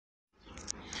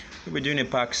We're doing a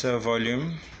pack cell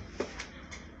volume.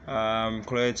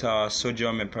 Collect our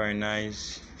sodium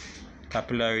heparinase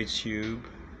capillary tube.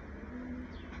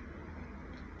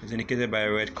 It's indicated by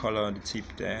a red color on the tip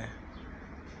there.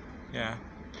 Yeah.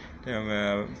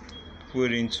 Then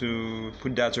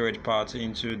put that red part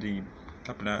into the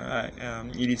capillary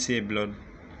EDTA blood.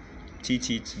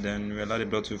 Teat it, then we allow the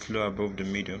blood to flow above the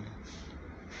middle.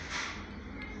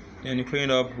 Then you clean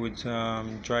it up with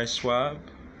dry swab.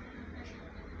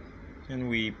 Then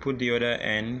we put the other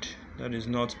end that is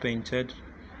not painted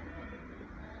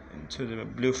into the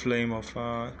blue flame of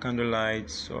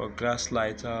candlelight or glass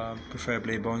light,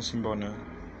 preferably Bunsen burner,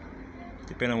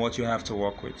 depending on what you have to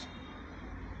work with.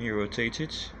 You rotate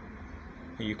it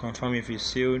and you confirm if it's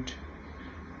sealed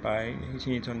by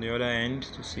hitting it on the other end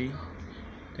to see.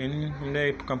 Then from there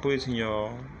you can put it in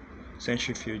your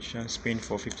centrifuge and spin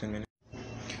for 15 minutes.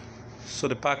 So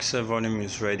the pack cell volume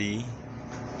is ready.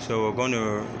 So we're going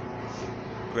to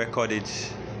record it,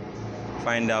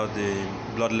 find out the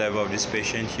blood level of this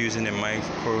patient using a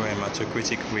micro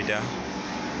hematocritic reader.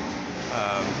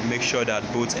 Make sure that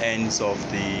both ends of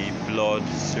the blood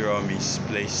serum is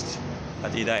placed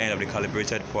at either end of the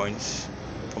calibrated points.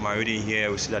 From my reading here,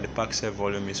 we see that the pack cell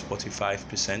volume is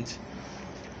 45%.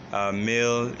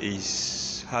 Male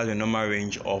has a normal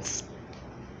range of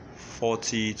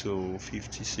 40 to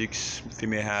 56.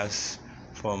 Female has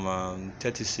from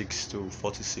 36 to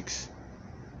 46.